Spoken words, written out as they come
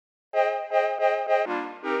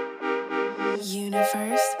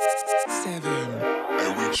Universe 7.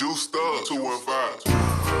 And we juiced up 215.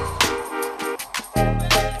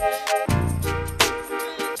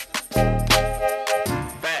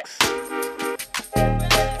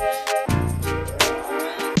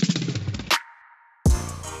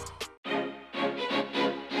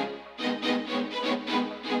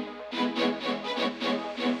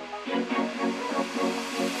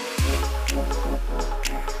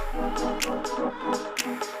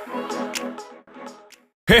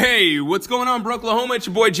 Hey, what's going on, Brooklahoma? It's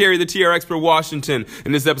your boy Jerry, the TR Expert Washington,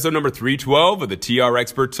 and this is episode number 312 of the TR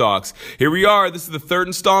Expert Talks. Here we are. This is the third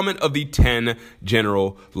installment of the 10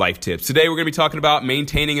 general life tips. Today, we're going to be talking about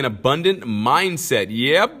maintaining an abundant mindset.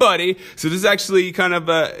 Yeah, buddy. So this is actually kind of,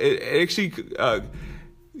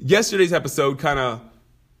 yesterday's episode kind of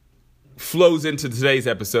flows into today's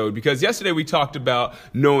episode, because yesterday we talked about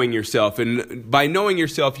knowing yourself, and by knowing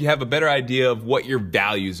yourself you have a better idea of what your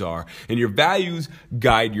values are, and your values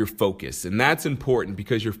guide your focus. And that's important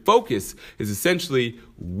because your focus is essentially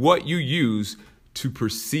what you use to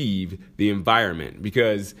perceive the environment.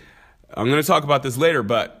 Because I'm going to talk about this later,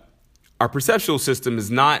 but our perceptual system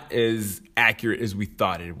is not as accurate as we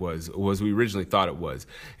thought it was, or as we originally thought it was.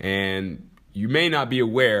 And you may not be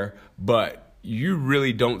aware, but you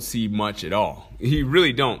really don't see much at all. You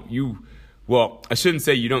really don't. Well, I shouldn't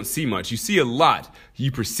say you don't see much. You see a lot.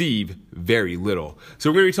 You perceive very little.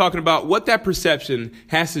 So we're going to be talking about what that perception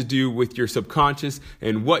has to do with your subconscious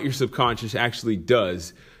and what your subconscious actually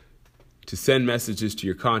does to send messages to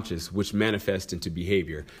your conscious, which manifest into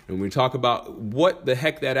behavior. And we're going to talk about what the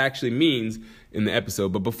heck that actually means in the episode.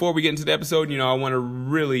 But before we get into the episode, I want to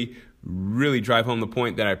really drive home the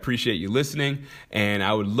point that I appreciate you listening, and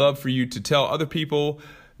I would love for you to tell other people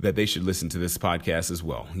that they should listen to this podcast as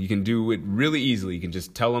well. You can do it really easily. You can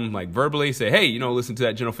just tell them, like, verbally, say, hey, listen to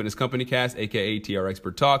that General Fitness Company cast, aka TR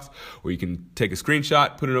Expert Talks, or you can take a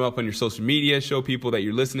screenshot, put it up on your social media, show people that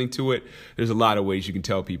you're listening to it. There's a lot of ways you can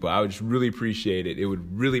tell people. I would just really appreciate it. It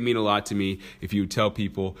would really mean a lot to me if you would tell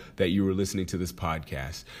people that you were listening to this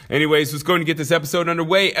podcast. Anyways, let's go and get this episode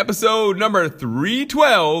underway. Episode number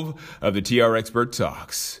 312 of the TR Expert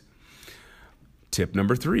Talks. Tip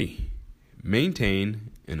number 3, maintain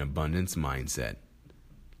an abundance mindset.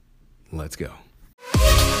 Let's go.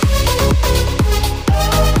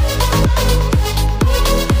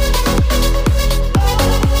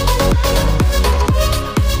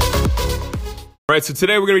 All right, so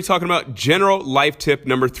today we're going to be talking about general life tip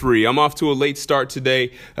number 3. I'm off to a late start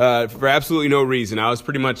today for absolutely no reason. I was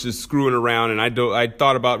pretty much just screwing around, and I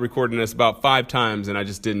thought about recording this about 5 times, and I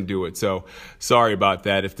just didn't do it. So sorry about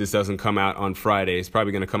that if this doesn't come out on Friday. It's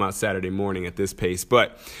probably going to come out Saturday morning at this pace.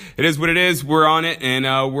 But it is what it is. We're on it, and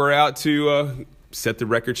we're out to set the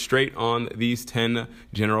record straight on these 10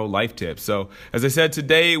 general life tips. So as I said,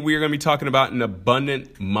 today we are going to be talking about an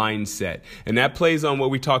abundant mindset. And that plays on what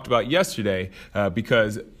we talked about yesterday,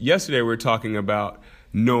 because yesterday we were talking about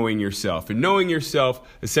knowing yourself. And knowing yourself,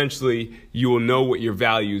 essentially, you will know what your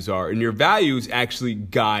values are. And your values actually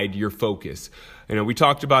guide your focus. We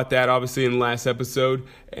talked about that obviously in the last episode,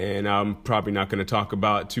 and I'm probably not going to talk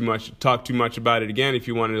too much about it again. If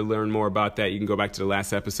you wanted to learn more about that, you can go back to the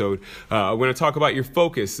last episode. We're going to talk about your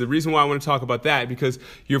focus. The reason why I want to talk about that, because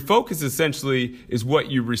your focus essentially is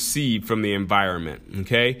what you receive from the environment.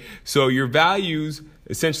 Okay, so your values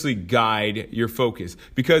essentially guide your focus,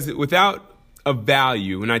 because without a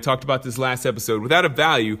value, and I talked about this last episode, without a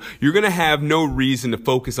value, you're going to have no reason to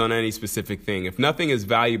focus on any specific thing. If nothing is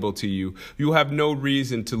valuable to you, you'll have no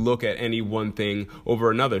reason to look at any one thing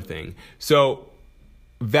over another thing. So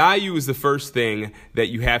value is the first thing that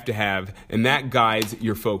you have to have, and that guides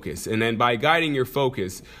your focus. And then by guiding your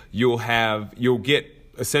focus, you'll have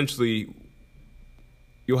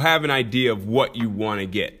an idea of what you want to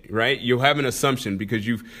get, right? You'll have an assumption, because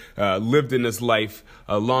you've lived in this life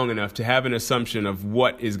long enough to have an assumption of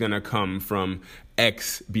what is going to come from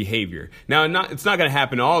X behavior. Now, it's not going to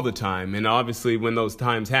happen all the time, and obviously when those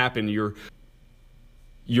times happen, your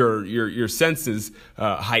senses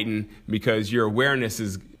heighten, because your awareness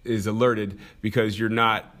is alerted, because you're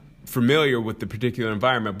not familiar with the particular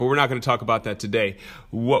environment. But we're not going to talk about that today.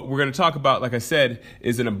 What we're going to talk about, like I said,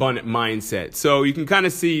 is an abundant mindset. So you can kind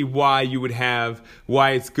of see why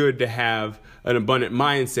it's good to have an abundant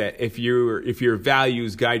mindset if your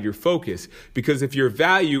values guide your focus. Because if your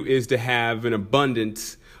value is to have an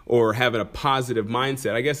abundance or having a positive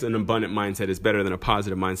mindset, I guess an abundant mindset is better than a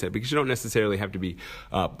positive mindset, because you don't necessarily have to be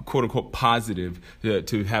quote unquote positive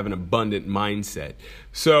to have an abundant mindset.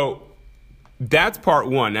 So that's part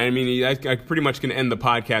one. I mean, I pretty much can end the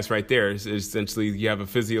podcast right there. Essentially, you have a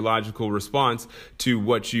physiological response to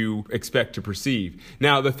what you expect to perceive.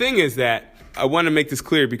 Now, the thing is that I want to make this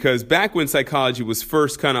clear because back when psychology was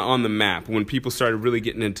first kind of on the map, when people started really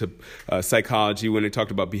getting into psychology, when they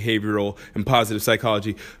talked about behavioral and positive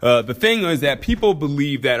psychology, the thing was that people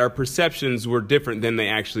believed that our perceptions were different than they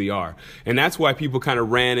actually are. And that's why people kind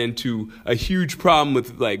of ran into a huge problem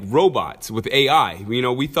with like robots, with AI. You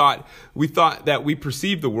know, we thought that we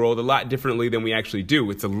perceive the world a lot differently than we actually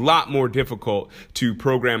do. It's a lot more difficult to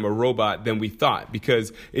program a robot than we thought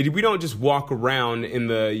because we don't just walk around in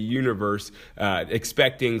the universe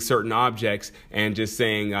expecting certain objects and just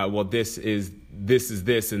saying, well, this is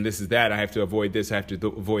this and this is that. I have to avoid this. I have to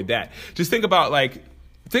avoid that. Just think about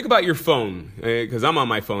your phone, because I'm on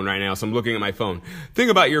my phone right now, so I'm looking at my phone. Think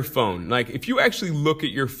about your phone. Like, if you actually look at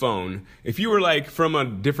your phone, if you were like from a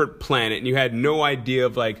different planet and you had no idea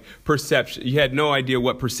of like perception, you had no idea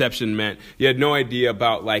what perception meant, you had no idea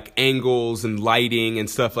about like angles and lighting and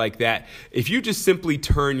stuff like that, if you just simply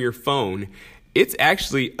turn your phone, it's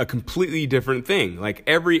actually a completely different thing. Like,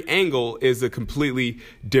 every angle is a completely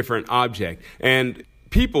different object. And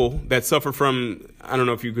people that suffer from, I don't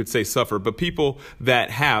know if you could say suffer, but people that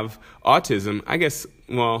have autism, I guess,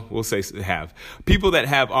 well, we'll say have. People that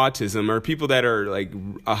have autism or people that are like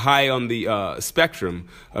high on the spectrum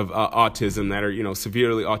of autism, that are, you know,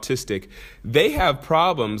 severely autistic, they have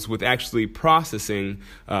problems with actually processing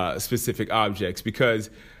specific objects because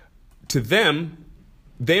to them,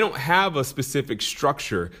 they don't have a specific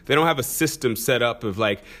structure. They don't have a system set up of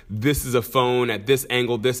like, this is a phone at this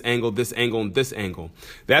angle, this angle, this angle, and this angle.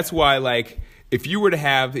 That's why, like, if you were to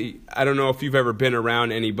have, I don't know if you've ever been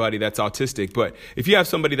around anybody that's autistic, but if you have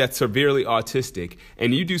somebody that's severely autistic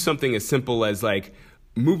and you do something as simple as like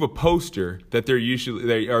move a poster that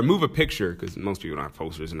or move a picture, because most people don't have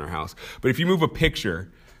posters in their house, but if you move a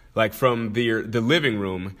picture like from the living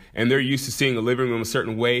room, and they're used to seeing a living room a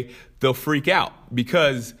certain way, they'll freak out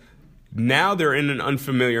because now they're in an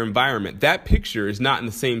unfamiliar environment. That picture is not in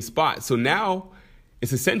the same spot. So now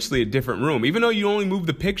it's essentially a different room. Even though you only move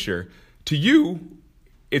the picture, to you,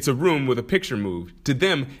 it's a room with a picture moved. To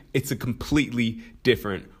them, it's a completely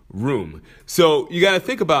different room. So you got to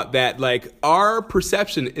think about that. Like, our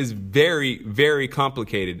perception is very, very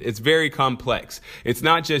complicated. It's very complex. It's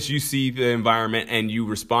not just you see the environment and you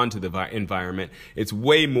respond to the environment. It's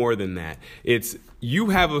way more than that. It's you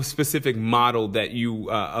have a specific model that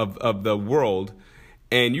you of the world,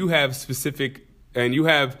 and you have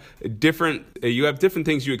different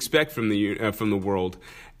things you expect from the world.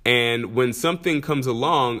 And when something comes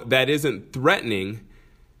along that isn't threatening,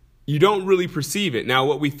 you don't really perceive it. Now,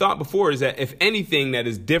 what we thought before is that if anything that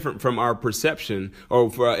is different from our perception, or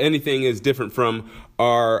if anything is different from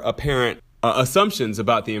our apparent assumptions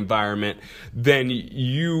about the environment, then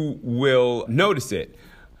you will notice it.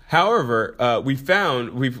 However, we found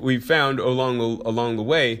along the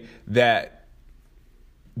way that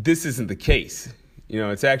this isn't the case. You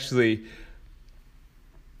know, it's actually,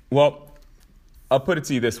 well, I'll put it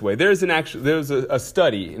to you this way. There's a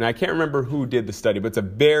study, and I can't remember who did the study, but it's a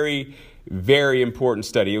very, very important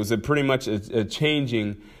study. It was pretty much it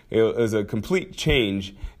was a complete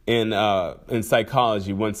change in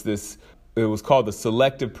psychology once it was called the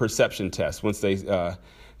selective perception test, once they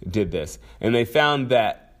did this. And they found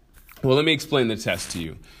that, well, let me explain the test to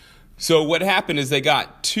you. So what happened is they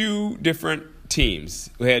got two different teams.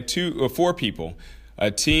 They had four people. A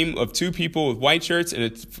team of two people with white shirts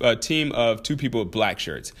and a team of two people with black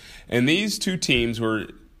shirts. And these two teams were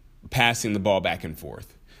passing the ball back and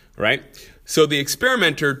forth, right? So the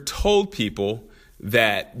experimenter told people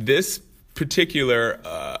that this particular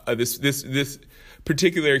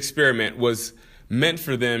experiment was meant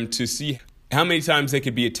for them to see how many times they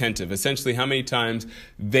could be attentive, essentially how many times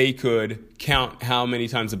they could count how many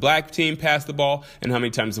times the black team passed the ball and how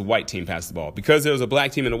many times the white team passed the ball. Because there was a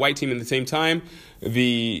black team and a white team at the same time,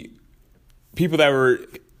 the people that were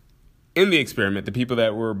in the experiment, the people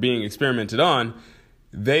that were being experimented on,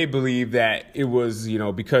 they believed that it was,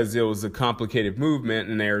 because it was a complicated movement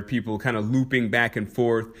and there were people kind of looping back and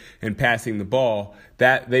forth and passing the ball,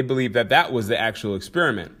 that they believed that was the actual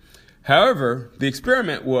experiment. However, the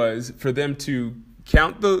experiment was for them to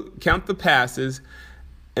count the passes,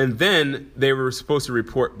 and then they were supposed to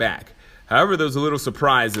report back. However, there was a little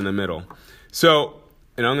surprise in the middle. So,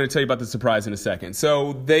 and I'm going to tell you about the surprise in a second.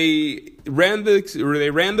 So they ran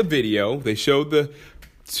the video. They showed the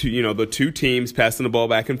two teams passing the ball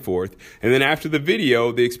back and forth, and then after the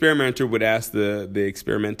video, the experimenter would ask the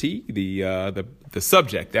experimentee, the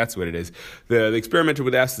subject. That's what it is. The experimenter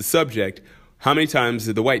would ask the subject, how many times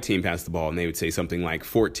did the white team pass the ball? And they would say something like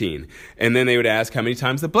 14. And then they would ask how many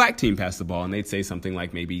times the black team passed the ball, and they'd say something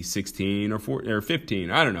like maybe 16 or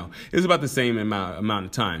 15. I don't know. It was about the same amount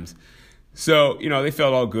of times. So, they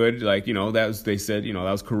felt all good. Like, they said, that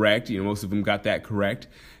was correct. Most of them got that correct.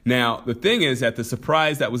 Now, the thing is that the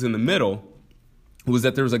surprise that was in the middle was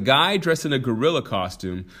that there was a guy dressed in a gorilla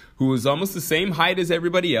costume who was almost the same height as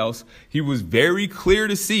everybody else. He was very clear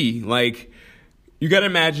to see. Like, you got to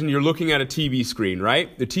imagine you're looking at a TV screen,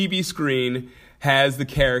 right? The TV screen has the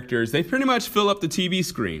characters. They pretty much fill up the TV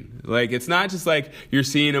screen. Like, it's not just like you're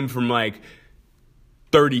seeing them from like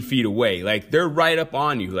 30 feet away. Like, they're right up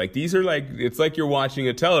on you. Like, these are like, it's like you're watching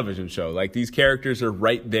a television show. Like, these characters are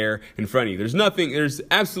right there in front of you. There's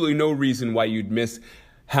absolutely no reason why you'd miss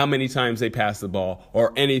how many times they passed the ball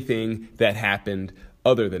or anything that happened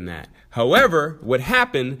other than that. However, what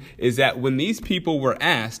happened is that when these people were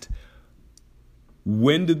asked,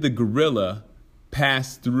 when did the gorilla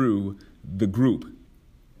pass through the group,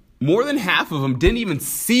 more than half of them didn't even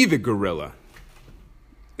see the gorilla.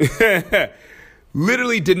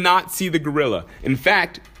 Literally did not see the gorilla. In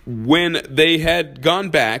fact, when they had gone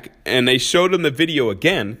back and they showed them the video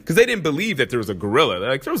again, because they didn't believe that there was a gorilla. They're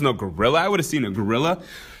like, there was no gorilla. I would have seen a gorilla.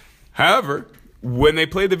 However, when they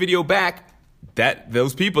played the video back,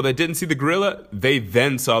 those people that didn't see the gorilla, they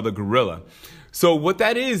then saw the gorilla. So what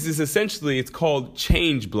that is essentially, it's called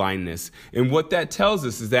change blindness. And what that tells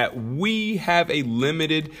us is that we have a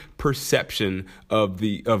limited perception of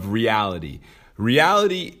reality.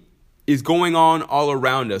 Reality is going on all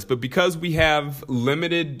around us, but because we have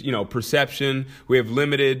limited, perception, we have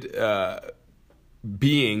limited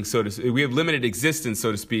being, we have limited existence,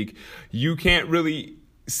 so to speak, you can't really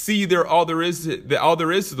see all there is to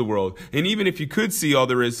the world. And even if you could see all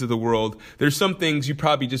there is to the world, there's some things you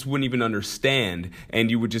probably just wouldn't even understand, and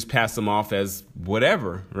you would just pass them off as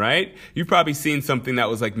whatever, right? You've probably seen something that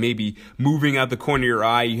was like maybe moving out the corner of your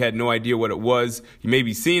eye. You had no idea what it was. You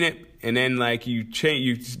maybe seen it, and then like you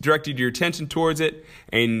directed your attention towards it,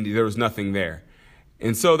 and there was nothing there.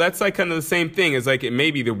 And so that's like kind of the same thing as like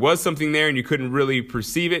maybe there was something there and you couldn't really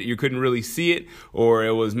perceive it, you couldn't really see it, or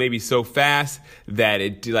it was maybe so fast that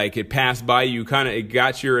it passed by you, it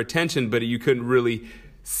got your attention, but you couldn't really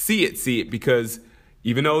see it because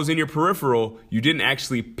even though it was in your peripheral, you didn't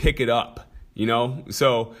actually pick it up,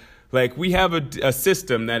 So like we have a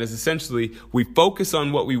system that is essentially, we focus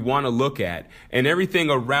on what we want to look at, and everything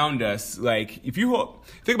around us, like if you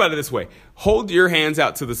think about it this way, hold your hands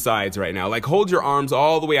out to the sides right now, like hold your arms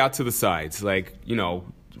all the way out to the sides, like,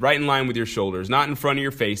 right in line with your shoulders, not in front of your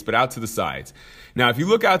face, but out to the sides. Now, if you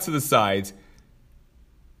look out to the sides,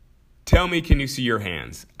 tell me, can you see your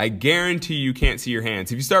hands? I guarantee you can't see your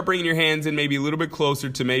hands. If you start bringing your hands in maybe a little bit closer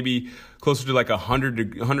to like a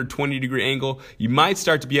 120 degree angle, you might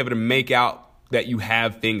start to be able to make out that you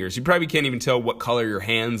have fingers. You probably can't even tell what color your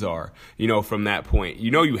hands are, from that point.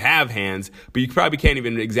 You have hands, but you probably can't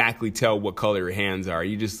even exactly tell what color your hands are.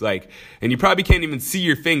 You just and you probably can't even see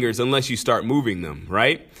your fingers unless you start moving them,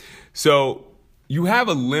 right? So you have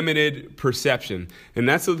a limited perception, and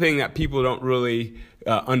that's the thing that people don't really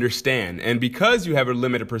understand. And because you have a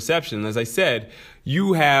limited perception, as I said,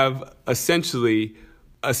 you have essentially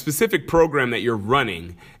a specific program that you're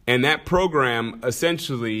running, and that program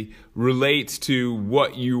essentially relates to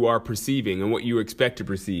what you are perceiving and what you expect to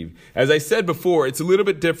perceive. As I said before, it's a little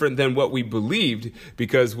bit different than what we believed,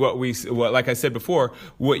 because like I said before,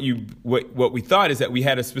 what we thought is that we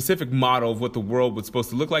had a specific model of what the world was supposed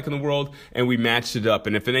to look like in the world, and we matched it up.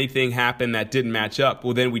 And if anything happened that didn't match up,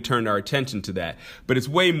 well, then we turned our attention to that. But it's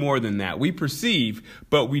way more than that. We perceive,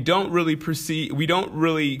 but we don't really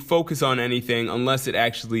focus on anything unless it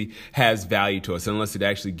actually has value to us, unless it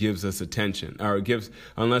actually gives us attention,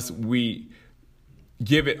 unless we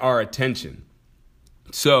give it our attention.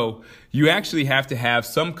 So you actually have to have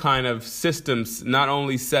some kind of systems not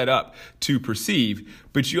only set up to perceive,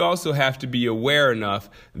 but you also have to be aware enough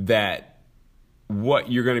that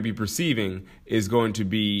what you're going to be perceiving is going to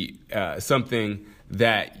be something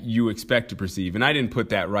that you expect to perceive. And I didn't put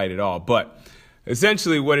that right at all, but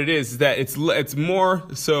essentially what it is that it's more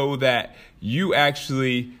so that you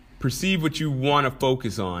actually perceive what you want to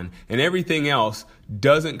focus on, and everything else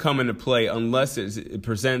doesn't come into play unless it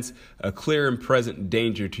presents a clear and present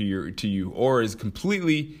danger to you, or is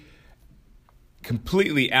completely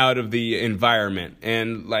out of the environment.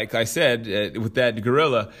 And like I said, with that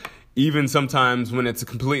gorilla, even sometimes when it's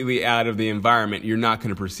completely out of the environment, you're not going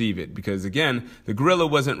to perceive it, because again, the gorilla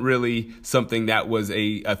wasn't really something that was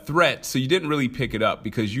a threat, so you didn't really pick it up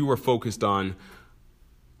because you were focused on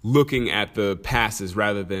looking at the passes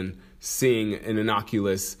rather than seeing an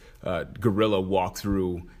innocuous gorilla walk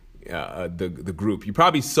through the group. You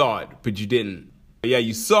probably saw it, but you didn't. Yeah,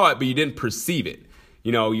 you saw it, but you didn't perceive it.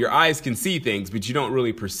 You know, your eyes can see things, but you don't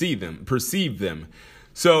really perceive them.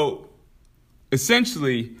 So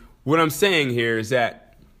essentially, what I'm saying here is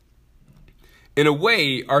that in a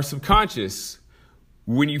way, our subconscious,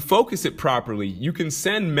 when you focus it properly, you can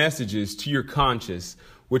send messages to your conscious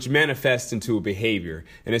which manifests into a behavior.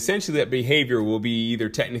 And essentially that behavior will be either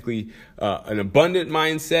technically an abundant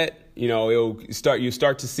mindset. You know, you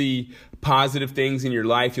start to see positive things in your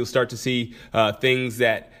life. You'll start to see things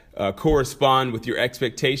that correspond with your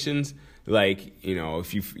expectations. Like, you know,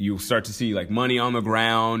 if you'll start to see like money on the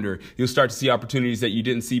ground, or you'll start to see opportunities that you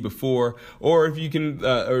didn't see before. Or if you can,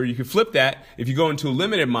 or you can flip that. If you go into a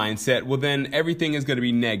limited mindset, well, then everything is going to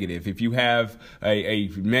be negative. If you have a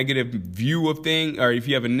negative view of things, or if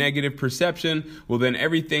you have a negative perception, well, then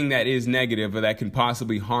everything that is negative or that can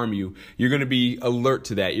possibly harm you, you're going to be alert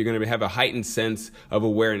to that. You're going to have a heightened sense of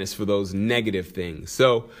awareness for those negative things.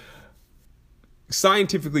 So,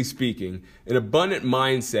 scientifically speaking, an abundant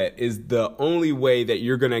mindset is the only way that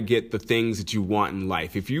you're going to get the things that you want in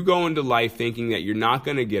life. If you go into life thinking that you're not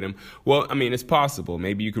going to get them, well, I mean, it's possible.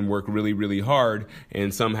 Maybe you can work really, really hard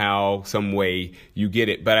and somehow, some way you get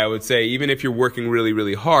it. But I would say even if you're working really,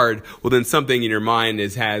 really hard, well, then something in your mind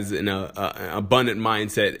has an abundant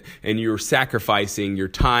mindset, and you're sacrificing your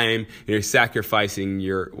time, you're sacrificing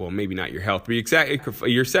well, maybe not your health, but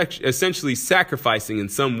you're essentially sacrificing in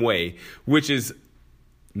some way, which is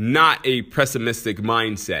not a pessimistic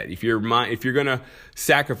mindset. If you're going to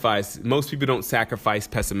sacrifice, most people don't sacrifice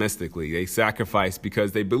pessimistically. They sacrifice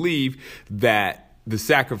because they believe that the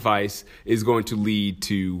sacrifice is going to lead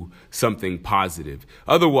to something positive.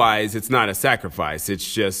 Otherwise, it's not a sacrifice.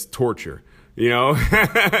 It's just torture. You know,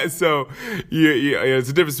 so it's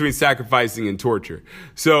a difference between sacrificing and torture.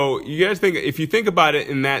 So you got to think, if you think about it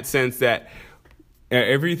in that sense, that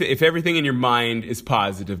if everything in your mind is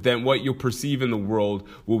positive, then what you'll perceive in the world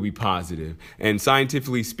will be positive. And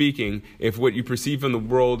scientifically speaking, if what you perceive in the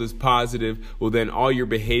world is positive, well, then all your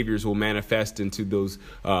behaviors will manifest into those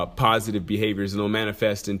positive behaviors, and they'll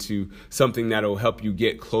manifest into something that will help you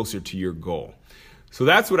get closer to your goal. So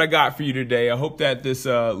that's what I got for you today. I hope that this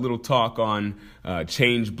little talk on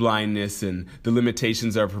change blindness and the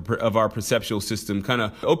limitations of our perceptual system kind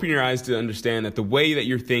of open your eyes to understand that the way that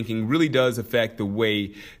you're thinking really does affect the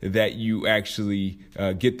way that you actually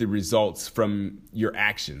get the results from your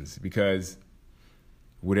actions. Because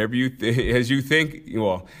whatever as you think,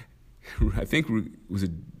 well, I think, was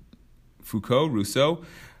it Rousseau?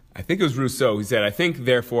 I think it was Rousseau who said, "I think,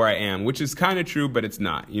 therefore I am," which is kind of true, but it's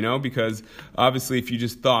not, you know, because obviously if you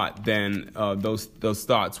just thought, then those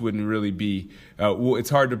thoughts wouldn't really be. It's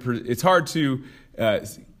hard to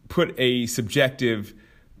put a subjective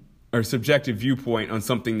viewpoint on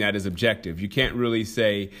something that is objective. You can't really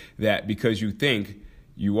say that because you think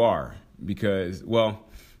you are, because, well,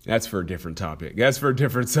 that's for a different topic. That's for a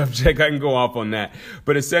different subject. I can go off on that.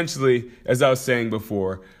 But essentially, as I was saying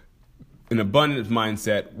before, an abundant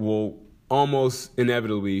mindset will almost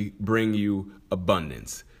inevitably bring you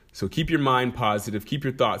abundance. So keep your mind positive, keep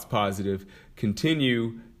your thoughts positive,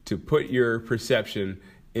 continue to put your perception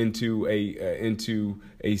into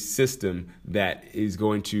a system that is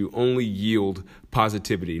going to only yield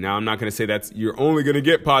positivity. Now, I'm not going to say that you're only going to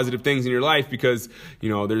get positive things in your life, because, you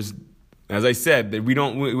know, there's, as I said, that we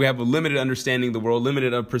have a limited understanding of the world,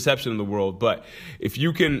 limited perception of the world. But if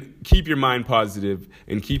you can keep your mind positive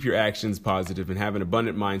and keep your actions positive and have an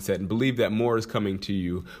abundant mindset and believe that more is coming to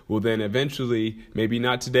you, well, then eventually, maybe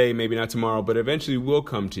not today, maybe not tomorrow, but eventually will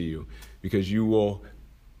come to you, because you will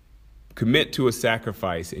commit to a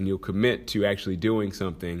sacrifice and you'll commit to actually doing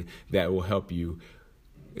something that will help you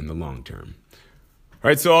in the long term. All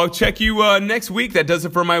right, so I'll check you next week. That does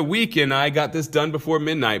it for my week, and I got this done before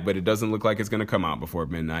midnight, but it doesn't look like it's going to come out before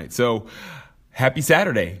midnight. So happy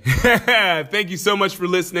Saturday. Thank you so much for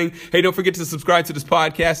listening. Hey, don't forget to subscribe to this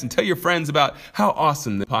podcast and tell your friends about how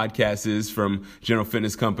awesome the podcast is from General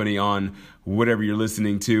Fitness Company on whatever you're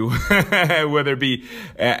listening to, whether it be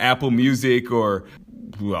Apple Music or,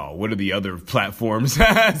 well, what are the other platforms?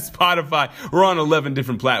 Spotify. We're on 11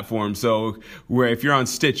 different platforms. So if you're on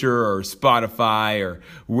Stitcher or Spotify or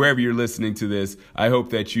wherever you're listening to this, I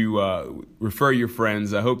hope that you refer your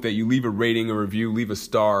friends. I hope that you leave a rating, a review, leave a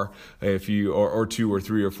star if you, or 2 or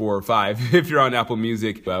 3 or 4 or 5. If you're on Apple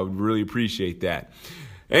Music, I would really appreciate that.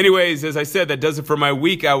 Anyways, as I said, that does it for my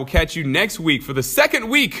week. I will catch you next week for the second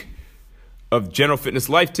week of General Fitness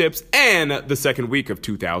Life Tips and the second week of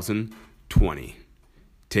 2020.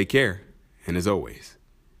 Take care, and as always,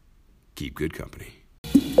 keep good company.